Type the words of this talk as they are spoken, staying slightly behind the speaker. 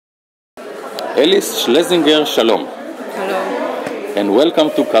Alice Schlesinger, shalom. Hello. And welcome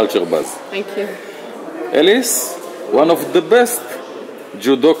to CultureBuzz. Thank you. Alice, one of the best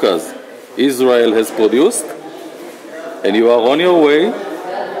judokas Israel has produced, and you are on your way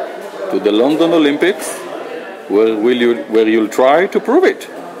to the London Olympics, where you'll try to prove it.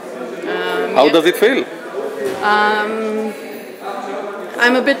 How does it feel?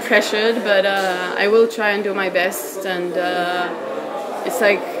 I'm a bit pressured, but I will try and do my best. And it's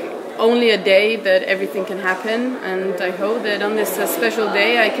like only a day that everything can happen. And I hope that on this special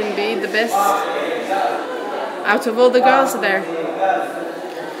day I can be the best out of all the girls there.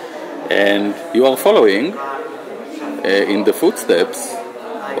 And you are following in the footsteps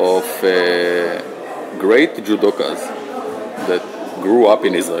of great judokas that grew up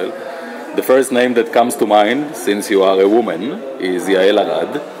in Israel. The first name that comes to mind, since you are a woman, is Yael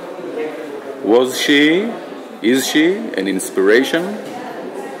Arad. Is she an inspiration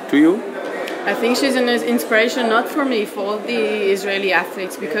to you? I think she's an inspiration not for me, for all the Israeli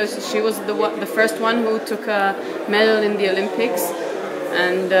athletes, because she was the first one who took a medal in the Olympics.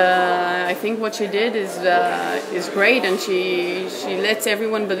 And I think what she did is great, and she lets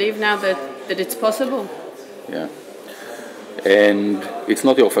everyone believe now that it's possible. Yeah. And it's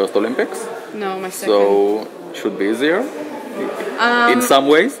not your first Olympics? No, my second. So it should be easier in some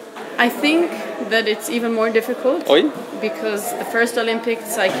ways? I think that it's even more difficult. Oy? Because the first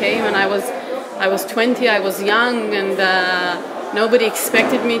Olympics I came and I was 20, I was young, and nobody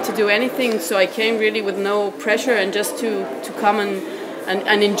expected me to do anything, so I came really with no pressure and just to come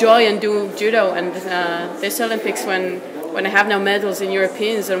and enjoy and do judo. And this Olympics, when I have now medals in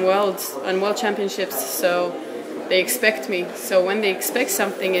Europeans and world championships, so they expect me. So when they expect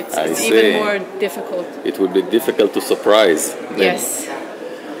something, it's even more difficult. It would be difficult to surprise them. Yes.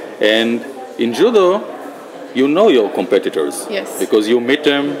 And in judo, you know your competitors. Yes. Because you meet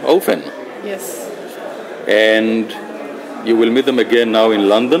them often. Yes. And you will meet them again now in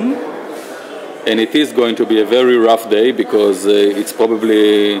London. And it is going to be a very rough day because it's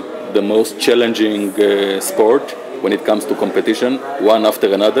probably the most challenging sport when it comes to competition, one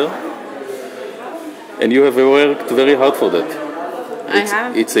after another. And you have worked very hard for that. I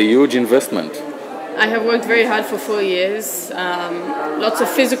have. It's a huge investment. I have worked very hard for 4 years. Lots of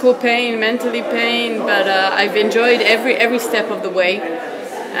physical pain, mentally pain, but I've enjoyed every step of the way.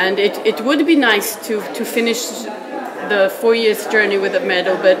 And it would be nice to finish the 4 years journey with a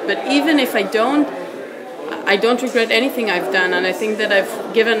medal. But even if I don't regret anything I've done. And I think that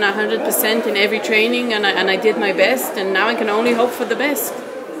I've given 100% in every training, and I did my best. And now I can only hope for the best.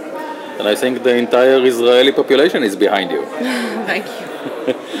 And I think the entire Israeli population is behind you. Thank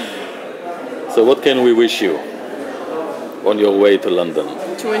you. So what can we wish you on your way to London?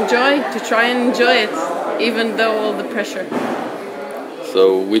 To try and enjoy it, even though all the pressure.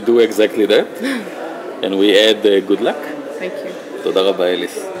 So we do exactly that, and we add good luck. Thank you. תודה רבה,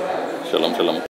 אליס. שלום, שלום.